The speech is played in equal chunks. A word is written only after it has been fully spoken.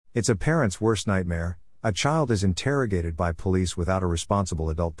It's a parent's worst nightmare. A child is interrogated by police without a responsible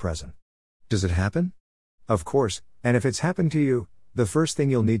adult present. Does it happen? Of course, and if it's happened to you, the first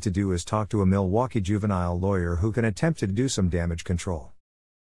thing you'll need to do is talk to a Milwaukee juvenile lawyer who can attempt to do some damage control.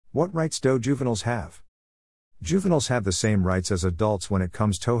 What rights do juveniles have? Juveniles have the same rights as adults when it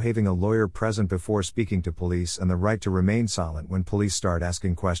comes to having a lawyer present before speaking to police and the right to remain silent when police start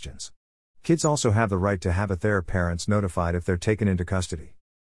asking questions. Kids also have the right to have their parents notified if they're taken into custody.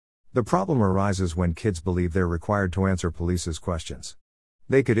 The problem arises when kids believe they're required to answer police's questions.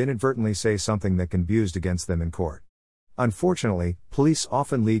 They could inadvertently say something that can be used against them in court. Unfortunately, police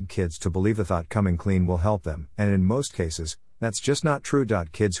often lead kids to believe the thought coming clean will help them, and in most cases, that's just not true.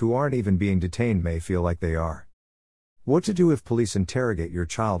 Kids who aren't even being detained may feel like they are. What to do if police interrogate your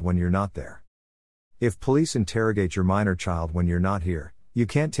child when you're not there? If police interrogate your minor child when you're not here, you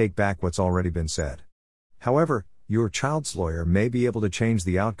can't take back what's already been said. However, your child's lawyer may be able to change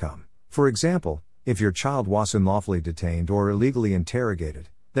the outcome. For example, if your child was unlawfully detained or illegally interrogated,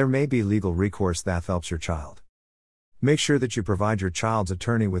 there may be legal recourse that helps your child. Make sure that you provide your child's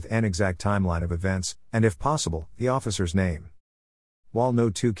attorney with an exact timeline of events, and if possible, the officer's name. While no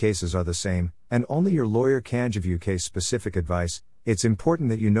two cases are the same, and only your lawyer can give you case-specific advice, it's important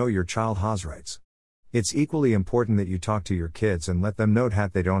that you know your child has rights. It's equally important that you talk to your kids and let them know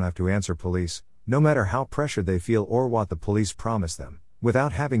that they don't have to answer police, no matter how pressured they feel or what the police promise them,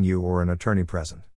 without having you or an attorney present.